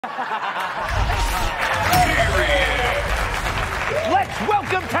Let's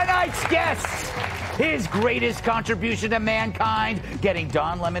welcome tonight's guest. His greatest contribution to mankind, getting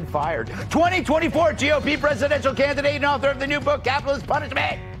Don Lemon fired. 2024 GOP presidential candidate and author of the new book, Capitalist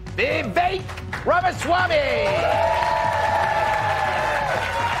Punishment, Vivek Ramaswamy.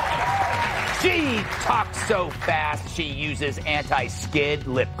 She talks so fast, she uses anti-skid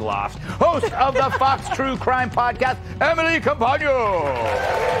lip gloss. Host of the Fox True Crime podcast, Emily Campagno.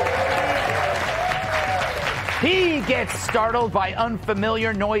 He gets startled by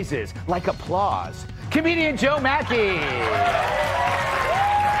unfamiliar noises, like applause. Comedian Joe Mackey.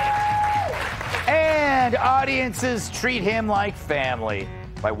 And audiences treat him like family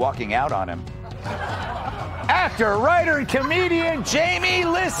by walking out on him. Actor, writer, and comedian Jamie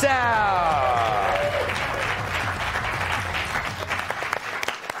Lissow.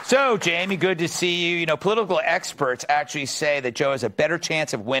 So, Jamie, good to see you. You know, political experts actually say that Joe has a better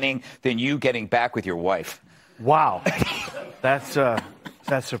chance of winning than you getting back with your wife. Wow. That's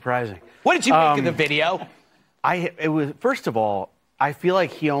surprising. What did you make of the video? First of all, I feel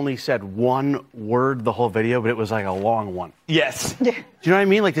like he only said one word the whole video, but it was like a long one. Yes. Do you know what I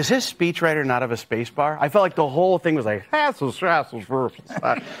mean? Like, does his speechwriter not have a space bar? I felt like the whole thing was like, it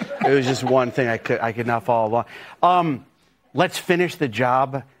was just one thing I could not follow along. Let's finish the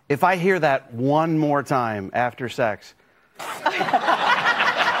job. If I hear that one more time after sex.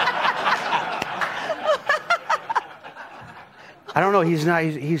 I don't know. He's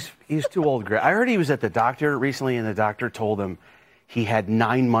too old. I heard he was at the doctor recently, and the doctor told him he had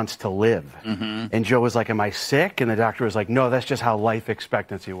 9 months to live. Mm-hmm. And Joe was like, "Am I sick?" And the doctor was like, "No, that's just how life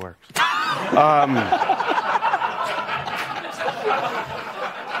expectancy works." That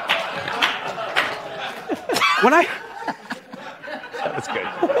was good.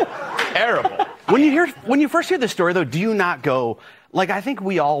 Terrible. When you first hear the story, though, do you not go? Like, I think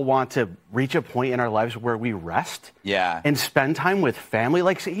we all want to reach a point in our lives where we rest and spend time with family.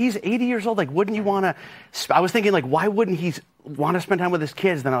 Like, he's 80 years old. Like, wouldn't you want to? I was thinking, like, why wouldn't he want to spend time with his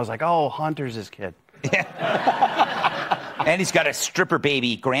kids? Then I was like, oh, Hunter's his kid. And he's got a stripper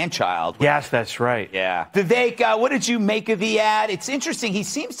baby grandchild. Yes, that's right. Yeah. Vivek, what did you make of the ad? It's interesting. He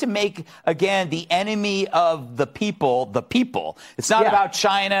seems to make, again, the enemy of the people. It's not about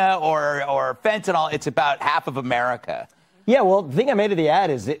China or fentanyl. It's about half of America. Yeah, well, the thing I made of the ad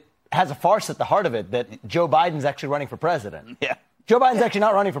is it has a farce at the heart of it, that Joe Biden's actually running for president. Yeah. Joe Biden's actually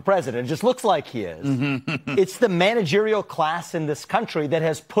not running for president. It just looks like he is. Mm-hmm. It's the managerial class in this country that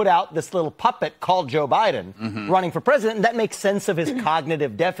has put out this little puppet called Joe Biden running for president, and that makes sense of his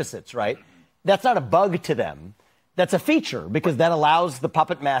cognitive deficits, right? That's not a bug to them. That's a feature, because that allows the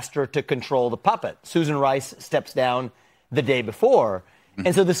puppet master to control the puppet. Susan Rice steps down the day before.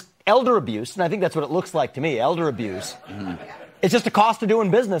 And so this elder abuse, and I think that's what it looks like to me, elder abuse, it's just a cost of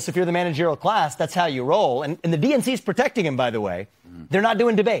doing business. If you're the managerial class, that's how you roll. And the DNC's protecting him, by the way. They're not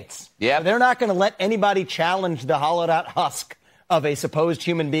doing debates. Yeah, so they're not going to let anybody challenge the hollowed-out husk of a supposed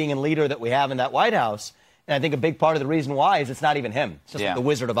human being and leader that we have in that White House. And I think a big part of the reason why is it's not even him. It's just like the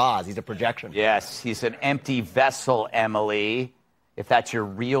Wizard of Oz. He's a projection. Yes, he's an empty vessel, Emily, if that's your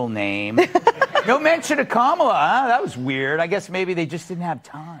real name. No mention of Kamala, huh? That was weird. I guess maybe they just didn't have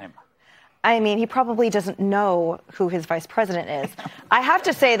time. I mean, he probably doesn't know who his vice president is. I have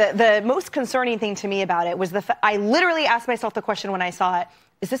to say that the most concerning thing to me about it was I literally asked myself the question when I saw it,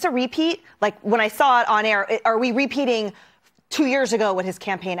 is this a repeat? Like, when I saw it on air, are we repeating 2 years ago what his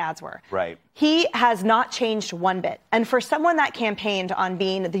campaign ads were? Right. He has not changed one bit. And for someone that campaigned on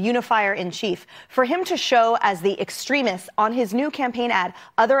being the unifier in chief, for him to show as the extremist on his new campaign ad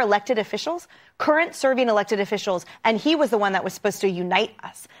other elected officials, current serving elected officials, and he was the one that was supposed to unite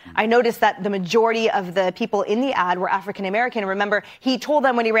us. I noticed that the majority of the people in the ad were African American. Remember, he told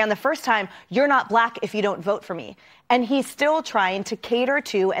them when he ran the first time, "You're not black if you don't vote for me." And he's still trying to cater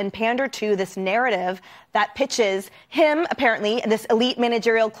to and pander to this narrative that pitches him, apparently, this elite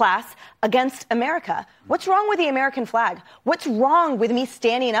managerial class against America. What's wrong with the American flag? What's wrong with me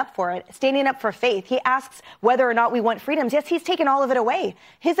standing up for it, standing up for faith? He asks whether or not we want freedoms. Yes, he's taken all of it away.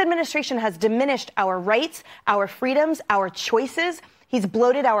 His administration has diminished our rights, our freedoms, our choices. He's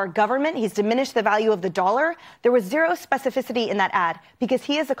bloated our government. He's diminished the value of the dollar. There was zero specificity in that ad because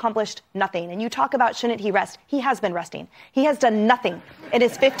he has accomplished nothing. And you talk about shouldn't he rest? He has been resting. He has done nothing in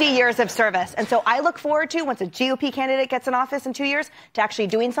his 50 years of service. And so I look forward to, once a GOP candidate gets in office in 2 years, to actually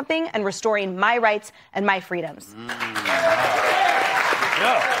doing something and restoring my rights and my freedoms.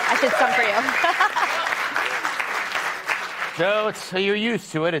 I should sum for you. Joe, you're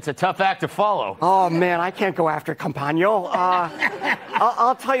used to it. It's a tough act to follow. Oh, man, I can't go after Campagno.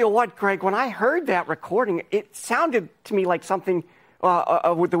 I'll tell you what, Greg, when I heard that recording, it sounded to me like something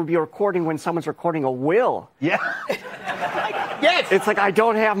there would be a recording when someone's recording a will. Yeah. Yes. It's like, I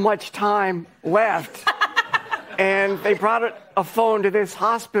don't have much time left. And they brought a phone to this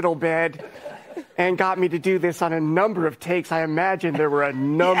hospital bed and got me to do this on a number of takes. I imagine there were a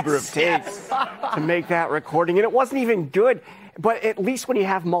number of takes to make that recording. And it wasn't even good. But at least when you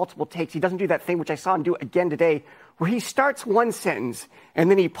have multiple takes, he doesn't do that thing, which I saw him do again today, where he starts one sentence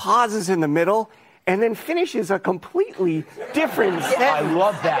and then he pauses in the middle and then finishes a completely different sentence. I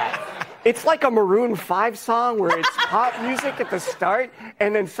love that. It's like a Maroon 5 song where it's pop music at the start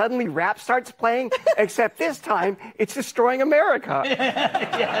and then suddenly rap starts playing, except this time it's destroying America.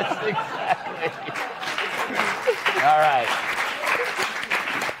 Yes, exactly. All right.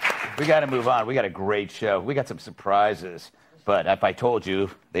 We got to move on. We got a great show. We got some surprises. But if I told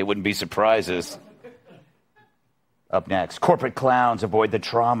you, they wouldn't be surprises. Up next, corporate clowns avoid the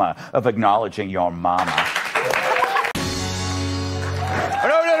trauma of acknowledging your mama.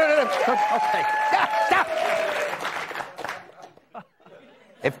 Oh, no. Okay. Stop.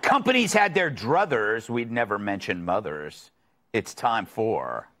 If companies had their druthers, we'd never mention mothers. It's time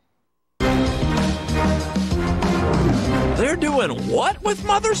for... They're doing what with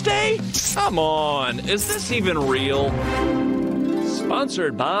Mother's Day? Come on, is this even real?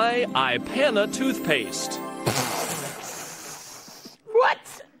 Sponsored by Ipana Toothpaste. What?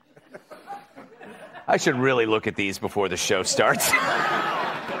 I should really look at these before the show starts.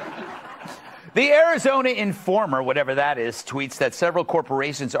 The Arizona Informer, whatever that is, tweets that several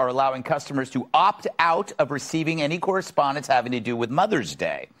corporations are allowing customers to opt out of receiving any correspondence having to do with Mother's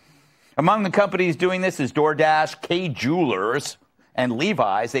Day. Among the companies doing this is DoorDash, Kay Jewelers, and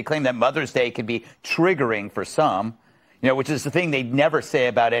Levi's. They claim that Mother's Day can be triggering for some, which is the thing they'd never say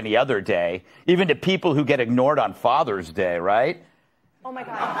about any other day, even to people who get ignored on Father's Day, right? Oh, my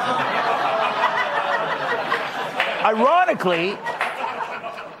God.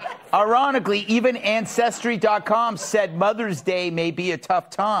 Ironically, even Ancestry.com said Mother's Day may be a tough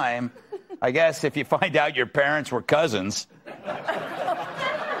time. I guess if you find out your parents were cousins.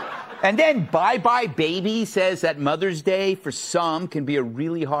 And then Bye Bye Baby says that Mother's Day for some can be a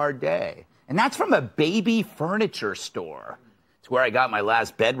really hard day. And that's from a baby furniture store. It's where I got my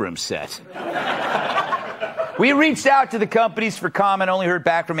last bedroom set. We reached out to the companies for comment, only heard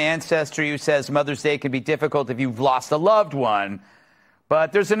back from Ancestry, who says Mother's Day can be difficult if you've lost a loved one.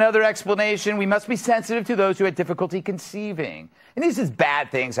 But there's another explanation. We must be sensitive to those who had difficulty conceiving. And these is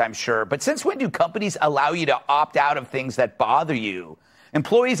bad things, I'm sure. But since when do companies allow you to opt out of things that bother you?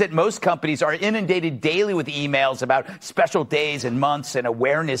 Employees at most companies are inundated daily with emails about special days and months and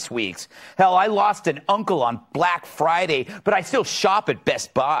awareness weeks. Hell, I lost an uncle on Black Friday, but I still shop at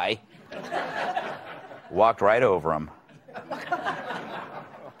Best Buy. Walked right over him.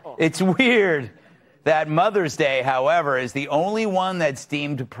 It's weird that Mother's Day, however, is the only one that's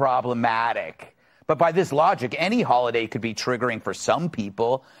deemed problematic. But by this logic, any holiday could be triggering for some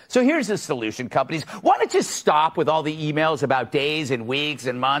people. So here's the solution, companies. Why don't you stop with all the emails about days and weeks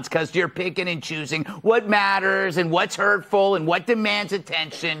and months, because you're picking and choosing what matters and what's hurtful and what demands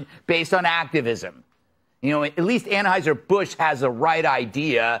attention based on activism. At least Anheuser-Busch has the right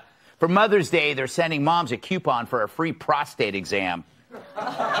idea. For Mother's Day, they're sending moms a coupon for a free prostate exam.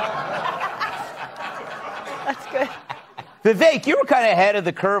 That's good. Vivek, you were kind of ahead of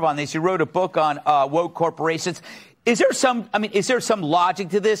the curve on this. You wrote a book on woke corporations. Is there some logic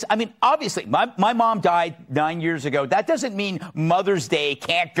to this? I mean, obviously, my mom died 9 years ago. That doesn't mean Mother's Day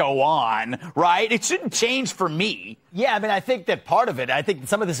can't go on, right? It shouldn't change for me. Yeah, I think that part of it, I think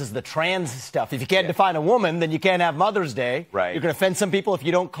some of this is the trans stuff. If you can't define a woman, then you can't have Mother's Day. Right. You're going to offend some people if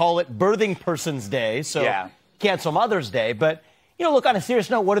you don't call it Birthing Person's Day. So cancel Mother's Day. But, look, on a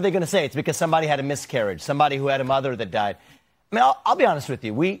serious note, what are they going to say? It's because somebody had a miscarriage, somebody who had a mother that died. I'll be honest with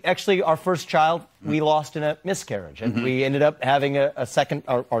you. We actually, our first child, we lost in a miscarriage. And we ended up having a second,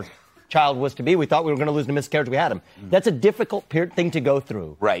 our child was to be. We thought we were going to lose in a miscarriage. We had him. That's a difficult thing to go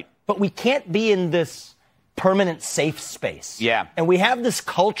through. Right. But we can't be in this permanent safe space. Yeah. And we have this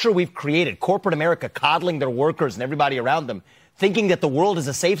culture we've created, corporate America coddling their workers and everybody around them, thinking that the world is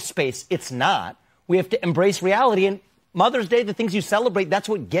a safe space. It's not. We have to embrace reality. And Mother's Day, the things you celebrate, that's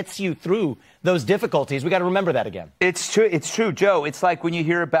what gets you through those difficulties. We got to remember that again. It's true, Joe. It's like when you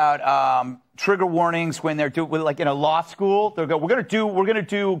hear about trigger warnings when they're like in a law school. They'll go, we're going to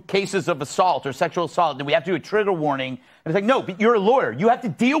do cases of assault or sexual assault, and we have to do a trigger warning. And it's like, no, but you're a lawyer. You have to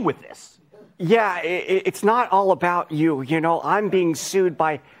deal with this. Yeah, it's not all about you. I'm being sued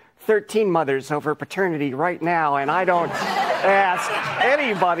by 13 mothers over paternity right now, and I don't ask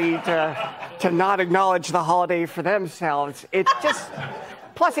anybody to not acknowledge the holiday for themselves. It's just,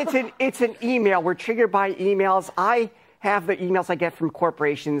 plus it's an email. We're triggered by emails. I have the emails I get from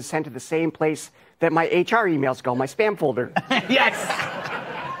corporations sent to the same place that my HR emails go, my spam folder. Yes.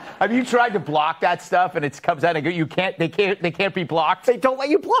 Have you tried to block that stuff and it comes out and you can't? They can't be blocked. They don't let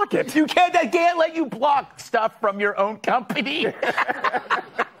you block it. You can't. They can't let you block stuff from your own company.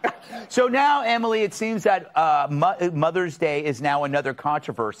 So now, Emily, it seems that Mother's Day is now another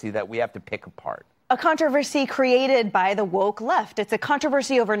controversy that we have to pick apart. A controversy created by the woke left. It's a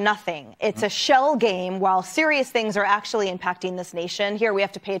controversy over nothing. It's a shell game while serious things are actually impacting this nation. Here we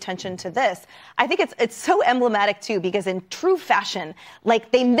have to pay attention to this. I think it's so emblematic, too, because in true fashion,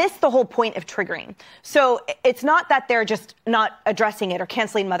 like they miss the whole point of triggering. So it's not that they're just not addressing it or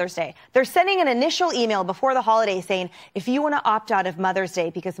canceling Mother's Day. They're sending an initial email before the holiday saying, if you want to opt out of Mother's Day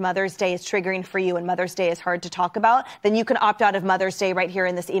because Mother's Day is triggering for you and Mother's Day is hard to talk about, then you can opt out of Mother's Day right here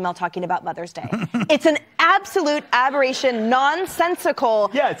in this email talking about Mother's Day. It's an absolute aberration, nonsensical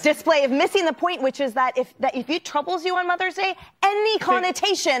display of missing the point, which is that if it troubles you on Mother's Day, any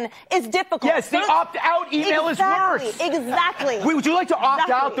connotation is difficult. Yes, the opt-out email is worse. Exactly. Would you like to opt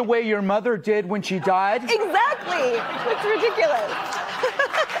out the way your mother did when she died? Exactly. It's ridiculous.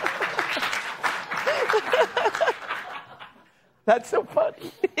 That's so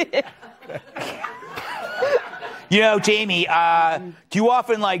funny. You know, Jamie, do you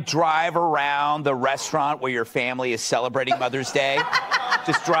often, like, drive around the restaurant where your family is celebrating Mother's Day?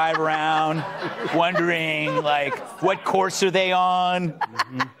 Just drive around, wondering, like, what course are they on?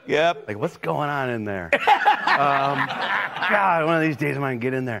 Mm-hmm. Yep. Like, what's going on in there? God, one of these days I'm going to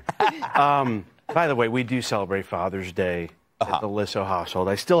get in there. By the way, we do celebrate Father's Day at the Lisso household.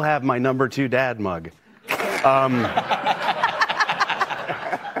 I still have my number 2 dad mug.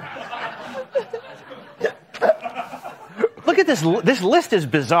 Look at this. This list is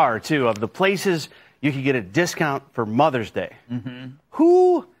bizarre, too, of the places you could get a discount for Mother's Day. Mm-hmm.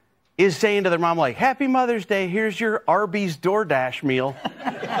 Who is saying to their mom, like, Happy Mother's Day, here's your Arby's DoorDash meal.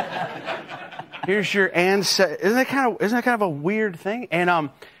 Here's your isn't that kind of a weird thing? And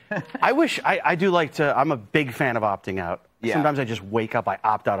I do like to, I'm a big fan of opting out. Yeah. Sometimes I just wake up, I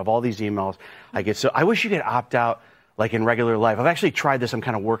opt out of all these emails. I wish you could opt out like in regular life. I've actually tried this. I'm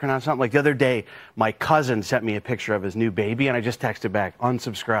kind of working on something. Like the other day, my cousin sent me a picture of his new baby, and I just texted back,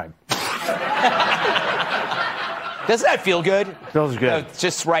 unsubscribe. Doesn't that feel good? Feels good. You know,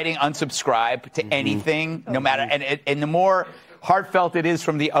 just writing unsubscribe to anything, no matter, and the more heartfelt it is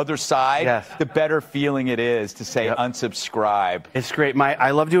from the other side, the better feeling it is to say unsubscribe. It's great. I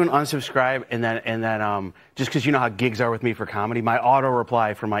love doing unsubscribe, and then just because you know how gigs are with me for comedy, my auto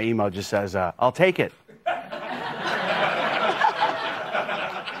reply for my email just says, I'll take it.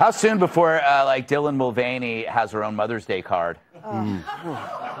 How soon before, like, Dylan Mulvaney has her own Mother's Day card?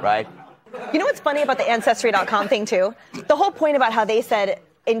 Right? You know what's funny about the Ancestry.com thing, too? The whole point about how they said,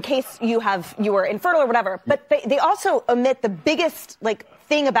 in case you were infertile or whatever, but they also omit the biggest, like,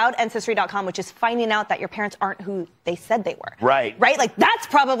 thing about Ancestry.com, which is finding out that your parents aren't who they said they were. Right. Right? Like, that's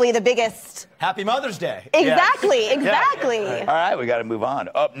probably the biggest... Happy Mother's Day. Exactly, exactly. All right, we got to move on.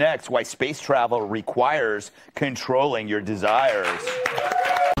 Up next, why space travel requires controlling your desires.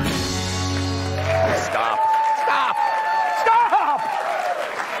 Stop. Stop. Stop!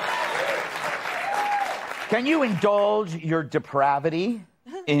 Can you indulge your depravity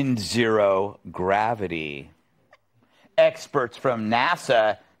in zero gravity? Experts from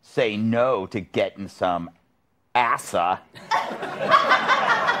NASA say no to getting some ASA.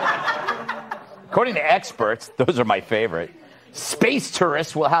 According to experts, those are my favorite, space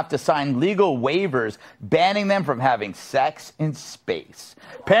tourists will have to sign legal waivers banning them from having sex in space.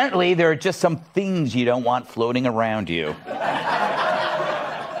 Apparently, there are just some things you don't want floating around you.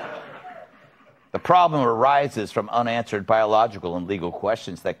 The problem arises from unanswered biological and legal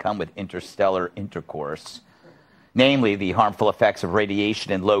questions that come with interstellar intercourse, namely the harmful effects of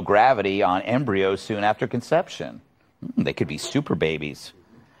radiation and low gravity on embryos soon after conception. They could be super babies.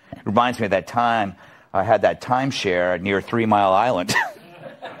 It reminds me of that time I had that timeshare near 3 Mile Island.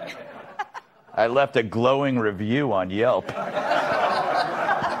 I left a glowing review on Yelp.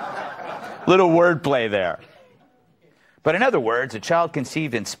 Little wordplay there. But in other words, a child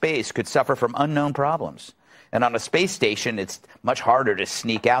conceived in space could suffer from unknown problems. And on a space station, it's much harder to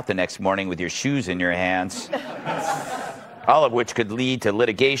sneak out the next morning with your shoes in your hands. All of which could lead to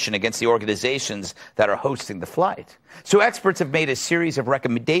litigation against the organizations that are hosting the flight. So experts have made a series of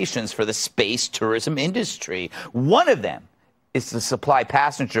recommendations for the space tourism industry. One of them is to supply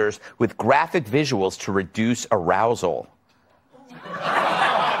passengers with graphic visuals to reduce arousal.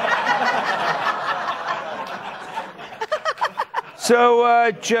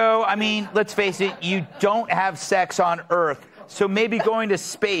 So, Joe, I mean, let's face it, you don't have sex on Earth, so maybe going to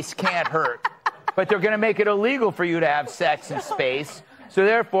space can't hurt. but they're going to make it illegal for you to have sex in space. So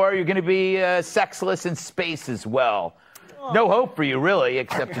therefore, you're going to be sexless in space as well. No hope for you, really,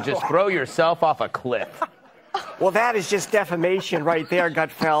 except to just throw yourself off a cliff. Well, that is just defamation right there,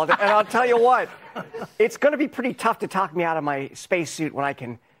 Gutfeld. And I'll tell you what, it's going to be pretty tough to talk me out of my spacesuit when I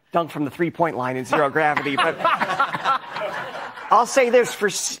can dunk from the three-point line in zero gravity. But I'll say this,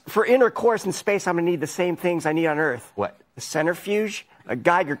 for intercourse in space, I'm going to need the same things I need on Earth. What? A centrifuge, a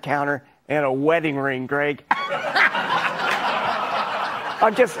Geiger counter, and a wedding ring, Greg.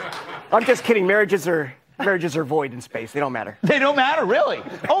 I'm just kidding. Marriages are void in space. They don't matter. They don't matter, really.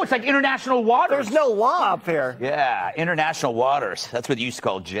 Oh, it's like international waters. There's no law up there. Yeah, international waters. That's what you used to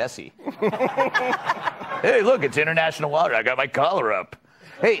call Jesse. Hey, look, it's international water. I got my collar up.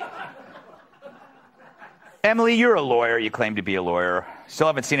 Hey, Emily, you're a lawyer. You claim to be a lawyer. Still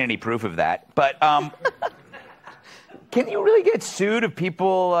haven't seen any proof of that. But can you really get sued if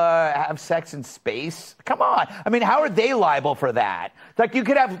people have sex in space? Come on. I mean, how are they liable for that? Like, you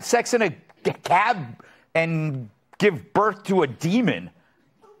could have sex in a cab and give birth to a demon.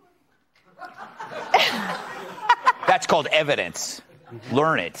 That's called evidence.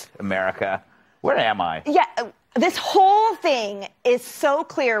 Learn it, America. Where am I? Yeah, this whole thing is so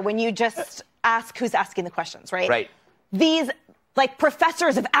clear when you just ask who's asking the questions, right? Right. These, like,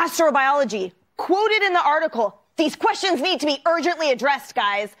 professors of astrobiology quoted in the article, these questions need to be urgently addressed,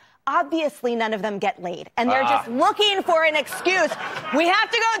 guys. Obviously, none of them get laid, and they're just looking for an excuse. We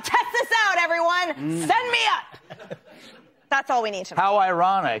have to go test this out, everyone. Send me up. That's all we need to know. How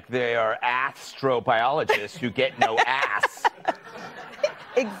ironic. They are astrobiologists who get no ass.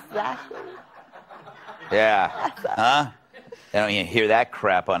 Exactly. Yeah. Huh? I don't even hear that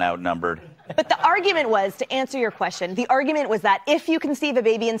crap on Outnumbered. But the argument was, to answer your question, the argument was that if you conceive a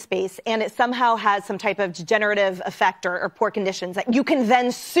baby in space and it somehow has some type of degenerative effect or poor conditions, that you can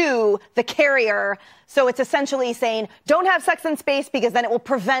then sue the carrier. So it's essentially saying, don't have sex in space because then it will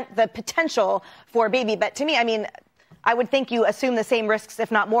prevent the potential for a baby. But to me, I mean, I would think you assume the same risks,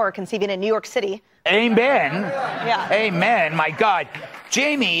 if not more, conceiving in New York City. Amen. Yeah. Amen. My God.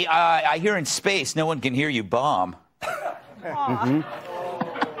 Jamie, I hear in space no one can hear you bomb.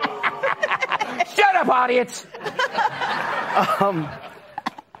 Shut up, audience!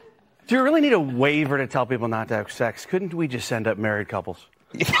 Do you really need a waiver to tell people not to have sex? Couldn't we just send up married couples?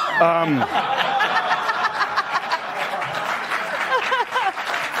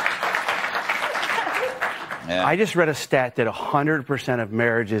 I just read a stat that 100% of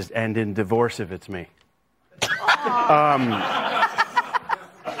marriages end in divorce if it's me. By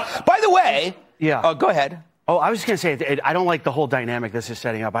the way... Yeah. Oh, go ahead. Oh, I was just going to say, I don't like the whole dynamic this is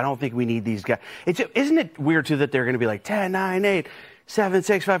setting up. I don't think we need these guys. Isn't it weird, too, that they're going to be like 10, 9, 8, 7,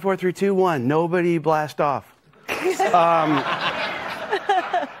 6, 5, 4, 3, 2, 1. Nobody blast off. I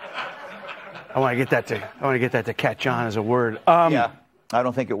want to get that to catch on as a word. Yeah, I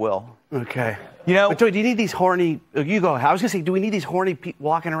don't think it will. Okay. You know, but do you need these horny? You go. I was going to say, do we need these horny people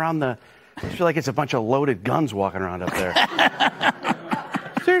walking around the? I feel like it's a bunch of loaded guns walking around up there.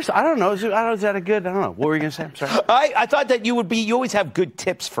 Seriously, I don't know. Is that a good? I don't know. What were you going to say? I'm sorry. I thought that you always have good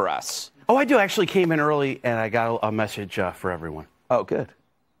tips for us. Oh, I do. I actually came in early and I got a message for everyone. Oh, good.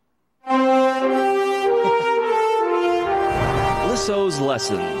 Lisso's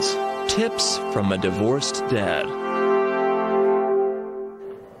Lessons. Tips from a divorced dad.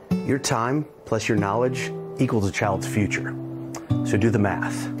 Your time plus your knowledge equals a child's future. So do the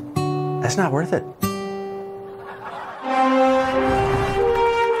math. That's not worth it.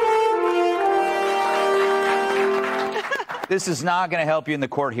 This is not going to help you in the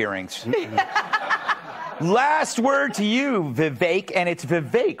court hearings. Last word to you, Vivek, and it's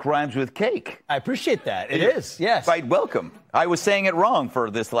Vivek, rhymes with cake. I appreciate that. It is, yes. Quite welcome. I was saying it wrong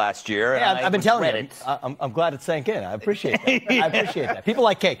for this last year. Yeah, I've been telling you. I'm glad it sank in. I appreciate that. I appreciate that. People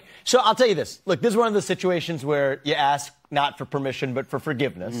like cake. So I'll tell you this. Look, this is one of the situations where you ask not for permission, but for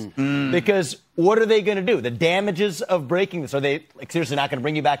forgiveness. Because what are they going to do? The damages of breaking this, are they seriously not going to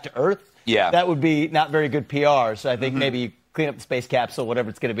bring you back to Earth? Yeah. That would be not very good PR. So I think maybe you clean up the space capsule, whatever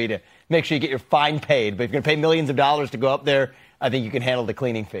it's going to be, to make sure you get your fine paid. But if you're going to pay millions of dollars to go up there, I think you can handle the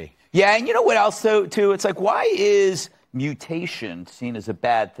cleaning fee. Yeah, and you know what else, though, too? It's like, why is mutation seen as a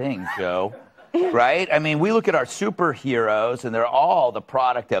bad thing, Joe? Right? I mean, we look at our superheroes, and they're all the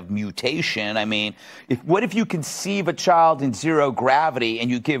product of mutation. I mean, what if you conceive a child in zero gravity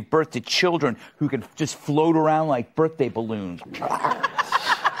and you give birth to children who can just float around like birthday balloons?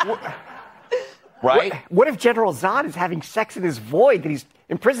 Right? What if General Zod is having sex in his void that he's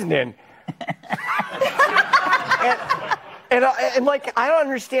imprisoned in? and like, I don't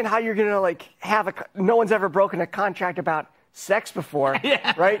understand how you're going to, like, no one's ever broken a contract about sex before,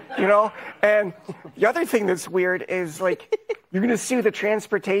 right? You know? And the other thing that's weird is, like, you're going to sue the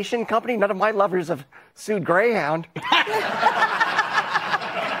transportation company? None of my lovers have sued Greyhound.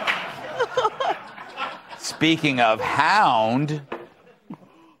 Speaking of hound,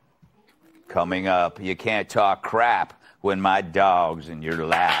 coming up, you can't talk crap when my dog's in your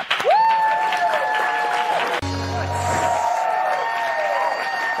lap.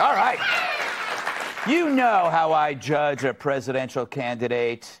 All right. You know how I judge a presidential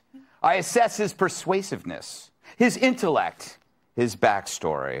candidate. I assess his persuasiveness, his intellect, his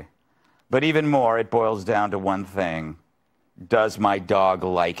backstory. But even more, it boils down to one thing. Does my dog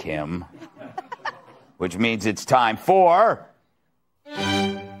like him? Which means it's time for...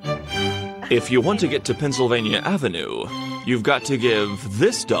 If you want to get to Pennsylvania Avenue, you've got to give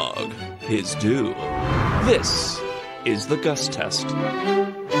this dog his due. This is the Gus Test.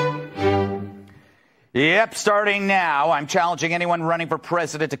 Yep, starting now, I'm challenging anyone running for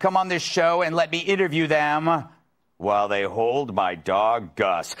president to come on this show and let me interview them while they hold my dog,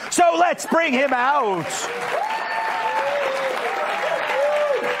 Gus. So let's bring him out.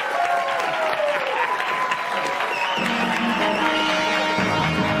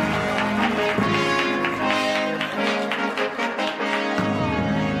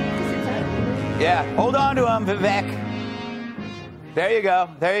 Yeah, hold on to him, Vivek. There you go.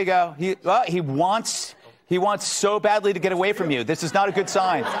 There you go. He wants so badly to get away from you. This is not a good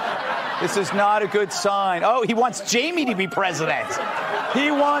sign. This is not a good sign. Oh, he wants Jamie to be president.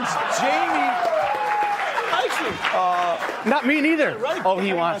 He wants Jamie. Not me neither. Oh,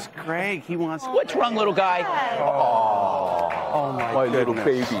 he wants Greg. He wants. What's wrong, little guy? Oh my little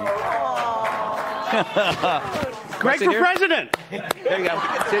baby. Greg for president. There you go.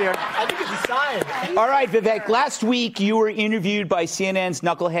 Sit here. I think it's a sign. All right, Vivek. Last week, you were interviewed by CNN's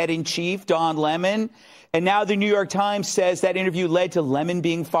knucklehead-in-chief, Don Lemon. And now the New York Times says that interview led to Lemon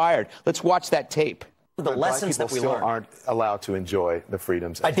being fired. Let's watch that tape. The lessons that we learned aren't allowed to enjoy the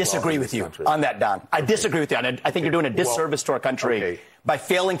freedoms. I disagree with you on that, Don. I disagree with you. I think you're doing a disservice to our country by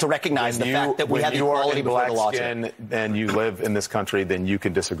failing to recognize the fact that we have equality before the law. And you live in this country, then you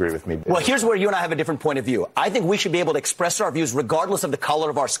can disagree with me. Well, here's where you and I have a different point of view. I think we should be able to express our views regardless of the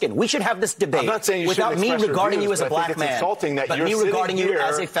color of our skin. We should have this debate without me regarding you as a black man, but me regarding you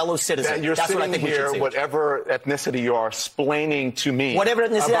as a fellow citizen. That's what I think we should see. Whatever ethnicity you are, explaining to me whatever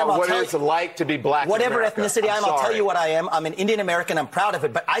ethnicity about what it's like to be black. Whatever ethnicity I am, I'll tell you what I am. I'm an Indian American. I'm proud of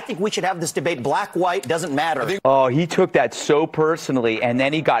it. But I think we should have this debate. Black, white, doesn't matter. Oh, he took that so personally, and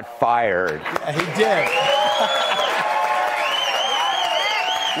then he got fired. Yeah, he did.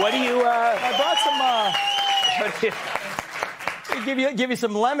 What do you? I brought some. Give you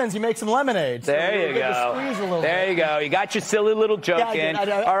some lemons. You make some lemonade. There you go. There you go. You got your silly little joke in.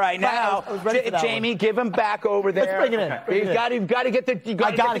 All right, now, Jamie, give him back over there. Let's bring it in. You got to get the. You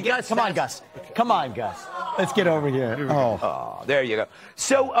got to get the Gus. Come on, Gus. Come on, Gus. Let's get over here. Oh, there you go.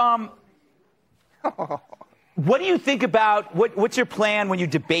 So, what do you think about what's your plan when you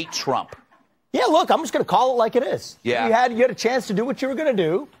debate Trump? Yeah, look, I'm just going to call it like it is. Yeah. You had a chance to do what you were going to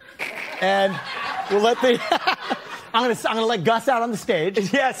do, and we'll let the. I'm going to let Gus out on the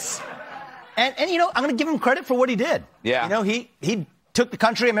stage. Yes. And I'm going to give him credit for what he did. Yeah. He took the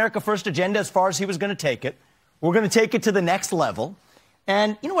country America First agenda as far as he was going to take it. We're going to take it to the next level.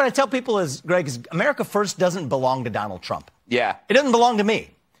 And what I tell people is, Greg, is America First doesn't belong to Donald Trump. Yeah. It doesn't belong to me.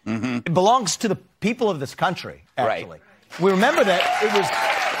 Mm-hmm. It belongs to the people of this country, actually. Right. We remember that it was...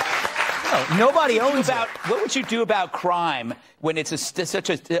 nobody owns it. What would you do about crime when it's such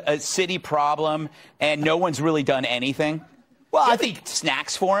a city problem and no one's really done anything? Well, I think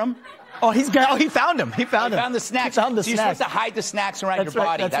snacks for him. Oh, he found him. He found the snacks. He found the You're snacks. supposed to hide the snacks around your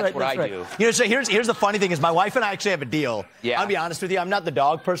body. That's what I do. So here's the funny thing is my wife and I actually have a deal. Yeah. I'll be honest with you. I'm not the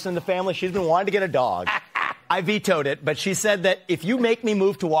dog person in the family. She's been wanting to get a dog. I vetoed it, but she said that if you make me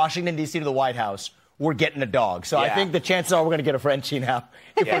move to Washington, D.C. to the White House, we're getting a dog. So I think the chances are we're going to get a Frenchie now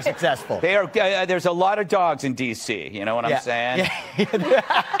if we're successful. There's a lot of dogs in D.C. You know what I'm saying?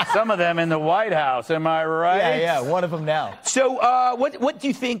 Yeah. Some of them in the White House. Am I right? Yeah, one of them now. So what do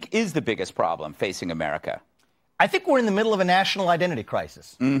you think is the biggest problem facing America? I think we're in the middle of a national identity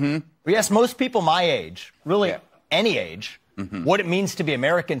crisis. Mm-hmm. We ask most people my age, really any age, what it means to be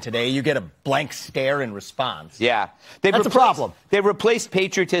American today. You get a blank stare in response. Yeah. That's a problem. They replaced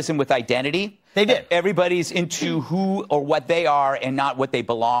patriotism with identity. They did. Everybody's into who or what they are and not what they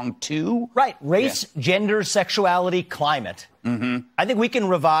belong to. Right. Race, gender, sexuality, climate. Mm-hmm. I think we can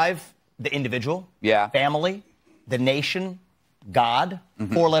revive the individual, family, the nation, God,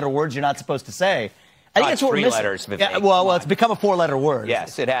 four-letter words you're not supposed to say. I think that's what we're three missing. letters, Vivek. Yeah, well, it's become a four-letter word.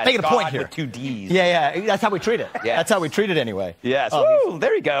 Yes, it has. Make it a point here. With 2 Ds. Yeah, that's how we treat it. Yes. That's how we treat it anyway. Yes. Oh, Woo,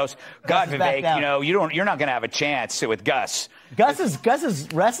 there he goes. God, Gus is back Vivek, down. you're not going to have a chance with Gus. Gus is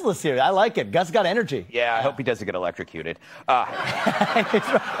restless here. I like it. Gus got energy. Yeah, I hope he doesn't get electrocuted.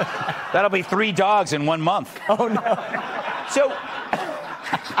 That'll be 3 dogs in 1 month. Oh, no. So,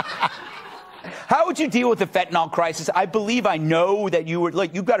 how would you deal with the fentanyl crisis? I know that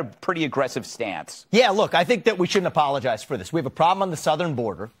you've got a pretty aggressive stance. Yeah, look, I think that we shouldn't apologize for this. We have a problem on the southern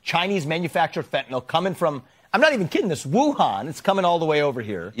border. Chinese manufactured fentanyl coming from, I'm not even kidding this, Wuhan. It's coming all the way over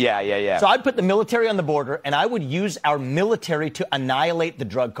here. Yeah. So I'd put the military on the border, and I would use our military to annihilate the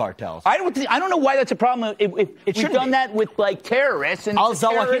drug cartels. I don't know why that's a problem. We've done that with, like, terrorists and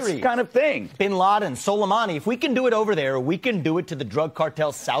terrorist kind of thing. Bin Laden, Soleimani. If we can do it over there, we can do it to the drug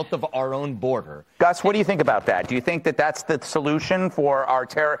cartels south of our own border. Gus, what do you think about that? Do you think that that's the solution for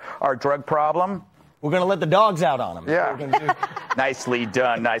our drug problem? We're going to let the dogs out on them. Yeah. Nicely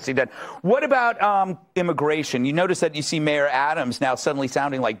done. What about immigration? You notice that you see Mayor Adams now suddenly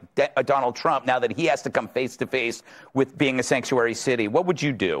sounding like Donald Trump now that he has to come face to face with being a sanctuary city. What would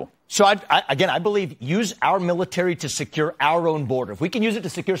you do? So, I believe use our military to secure our own border. If we can use it to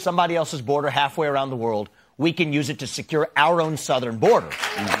secure somebody else's border halfway around the world, we can use it to secure our own southern border.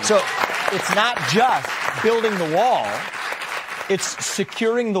 Mm-hmm. So it's not just building the wall. It's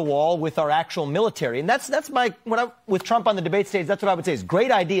securing the wall with our actual military. And that's with Trump on the debate stage, that's what I would say is great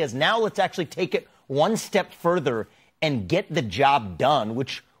ideas. Now let's actually take it one step further and get the job done,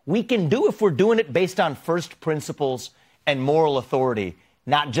 which we can do if we're doing it based on first principles and moral authority,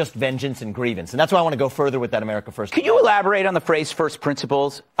 not just vengeance and grievance. And that's why I want to go further with that America First. Can you elaborate on the phrase first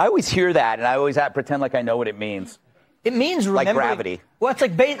principles? I always hear that, and I always have to pretend like I know what it means. It means remembering, like gravity. Well, it's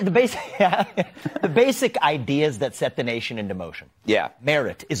like the basic ideas that set the nation into motion. Yeah.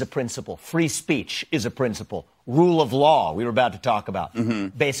 Merit is a principle. Free speech is a principle. Rule of law, we were about to talk about.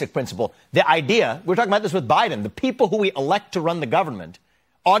 Mm-hmm. Basic principle. The idea, we're talking about this with Biden, the people who we elect to run the government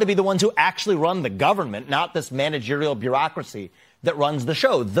ought to be the ones who actually run the government, not this managerial bureaucracy that runs the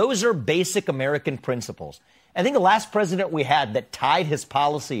show. Those are basic American principles. I think the last president we had that tied his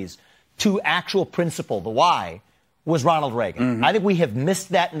policies to actual principle, the why, was Ronald Reagan. Mm-hmm. I think we have missed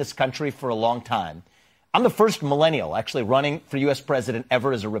that in this country for a long time. I'm the first millennial actually running for U.S. president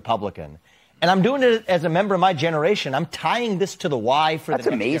ever as a Republican. And I'm doing it as a member of my generation. I'm tying this to the why for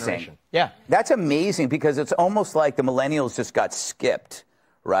the next generation. Yeah. That's amazing because it's almost like the millennials just got skipped,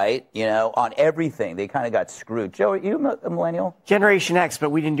 right? On everything. They kind of got screwed. Joe, are you a millennial? Generation X,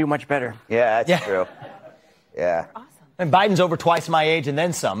 but we didn't do much better. Yeah, that's true. Yeah. Awesome. And Biden's over twice my age and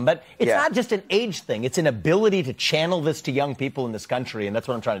then some. But it's not just an age thing. It's an ability to channel this to young people in this country, and that's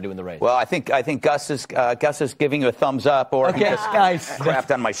what I'm trying to do in the race. Well, I think Gus is giving you a thumbs up, or he just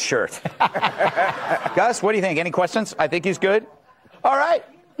crapped on my shirt. Gus, what do you think? Any questions? I think he's good. All right.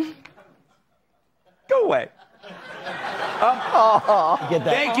 Go away.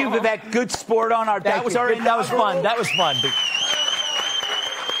 Thank you, Vivek. Good sport on our. That was fun. That was fun.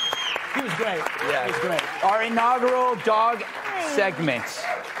 He was great. Yeah, he was great. Our inaugural dog segment.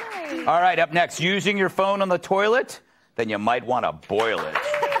 All right, up next, using your phone on the toilet, then you might want to boil it.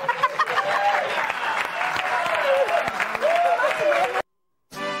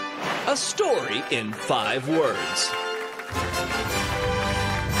 A story in 5 words.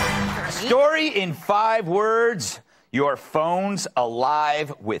 Story in 5 words. Your phone's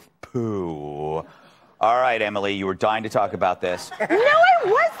alive with poo. All right, Emily, you were dying to talk about this. No, I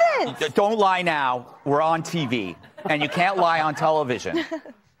wasn't. Don't lie now. We're on TV, and you can't lie on television.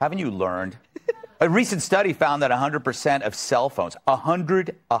 Haven't you learned? A recent study found that 100% of cell phones,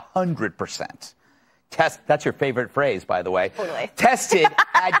 100%. That's your favorite phrase, by the way. Totally. Tested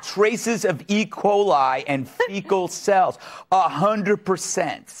had traces of E. coli and fecal cells.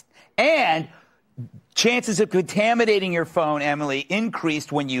 100%. And chances of contaminating your phone, Emily,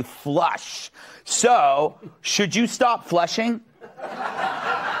 increased when you flush. So, should you stop flushing?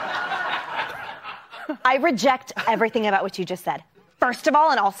 I reject everything about what you just said. First of all,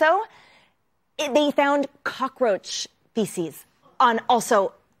 and also, they found cockroach feces on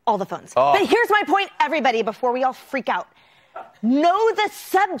also all the phones. Oh. But here's my point, everybody, before we all freak out. Know the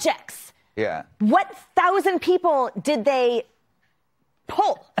subjects. Yeah. What 1,000 people did they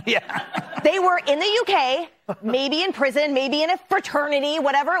pull? Yeah. They were in the UK, maybe in prison, maybe in a fraternity,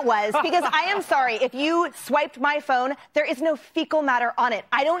 whatever it was, because I am sorry, if you swiped my phone, there is no fecal matter on it.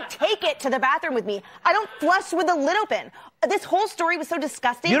 I don't take it to the bathroom with me. I don't flush with the lid open. This whole story was so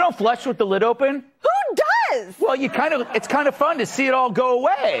disgusting. You don't flush with the lid open? Who does? Well, it's kind of fun to see it all go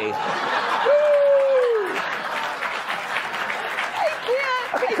away. I can't.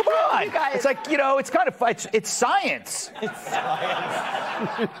 I mean, come on. It's like, it's kind of, it's science. It's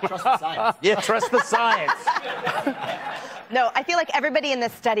science. Trust the science. Yeah, trust the science. No, I feel like everybody in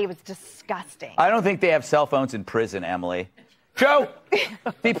this study was disgusting. I don't think they have cell phones in prison, Emily. Joe,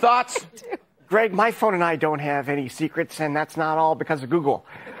 deep thoughts? Greg, my phone and I don't have any secrets, and that's not all because of Google.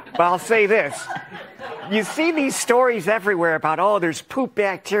 But I'll say this. You see these stories everywhere about, there's poop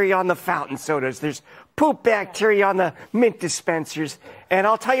bacteria on the fountain sodas. There's poop bacteria on the mint dispensers. And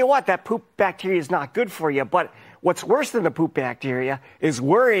I'll tell you what, that poop bacteria is not good for you. But what's worse than the poop bacteria is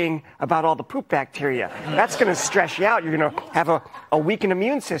worrying about all the poop bacteria. That's going to stress you out. You're going to have a weakened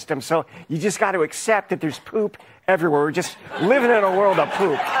immune system. So you just got to accept that there's poop everywhere. We're just living in a world of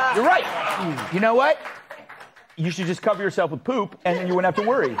poop. You're right. You know what? You should just cover yourself with poop, and then you wouldn't have to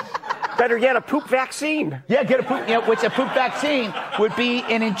worry. Better yet, a poop vaccine. Yeah, get a poop, which a poop vaccine would be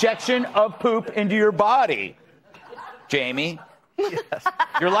an injection of poop into your body. Jamie, yes.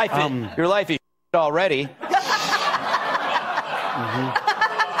 Your life is already.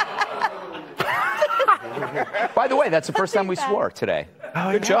 By the way, that's the first time we swore today.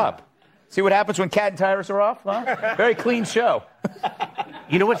 Good job. See what happens when cat and tires are off? Huh? Very clean show.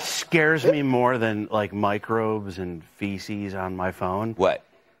 You know what scares me more than like microbes and feces on my phone? What?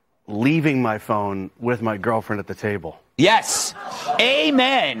 Leaving my phone with my girlfriend at the table. Yes.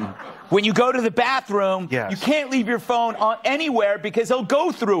 Amen. When you go to the bathroom, yes. You can't leave your phone on anywhere because he'll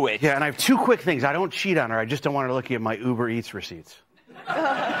go through it. Yeah, and I have two quick things. I don't cheat on her. I just don't want her to look at my Uber Eats receipts.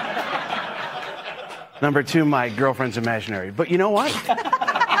 Number two, my girlfriend's imaginary. But you know what?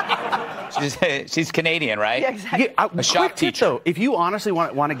 She's Canadian, right? Yeah, exactly. A shop teacher. Though, if you honestly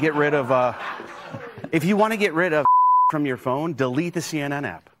want to get rid of, from your phone, delete the CNN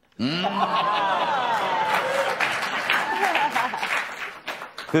app.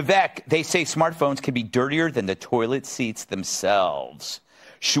 Vivek, they say smartphones can be dirtier than the toilet seats themselves.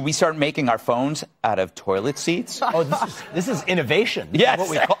 Should we start making our phones out of toilet seats? Oh, this is innovation. Yes. What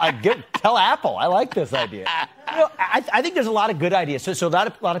we call, tell Apple. I like this idea. I think there's a lot of good ideas. So a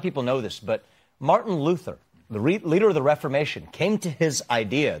lot of people know this, but Martin Luther, the leader of the Reformation, came to his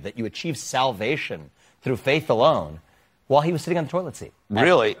idea that you achieve salvation through faith alone while he was sitting on the toilet seat.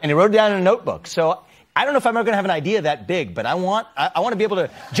 Really? And he wrote it down in a notebook. So I don't know if I'm ever going to have an idea that big, but I want to be able to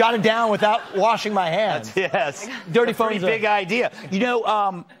jot it down without washing my hands. Yes. Dirty phones. Pretty big idea.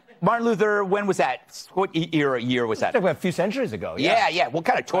 Martin Luther, when was that? What year was that? A few centuries ago. Yeah. What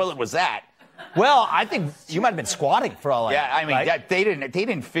kind of toilet was that? Well, I think you might have been squatting for all I know. Yeah, I mean, right? they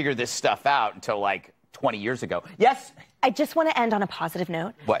didn't figure this stuff out until like 20 years ago. Yes? I just want to end on a positive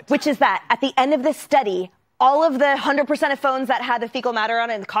note. What? Which is that at the end of this study, all of the 100% of phones that had the fecal matter on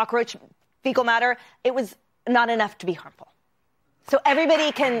it and the cockroach fecal matter, it was not enough to be harmful. So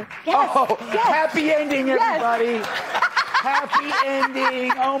everybody can... Yes, happy ending, everybody. Yes. Happy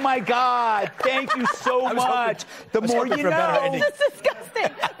ending. Oh, my God. Thank you so much. The more you know. This is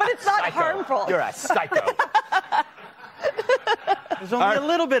disgusting, but it's not harmful. You're a psycho. There's only a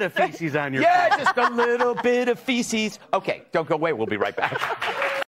little bit of feces on your phone. Yeah, just a little bit of feces. Okay, don't go away. We'll be right back.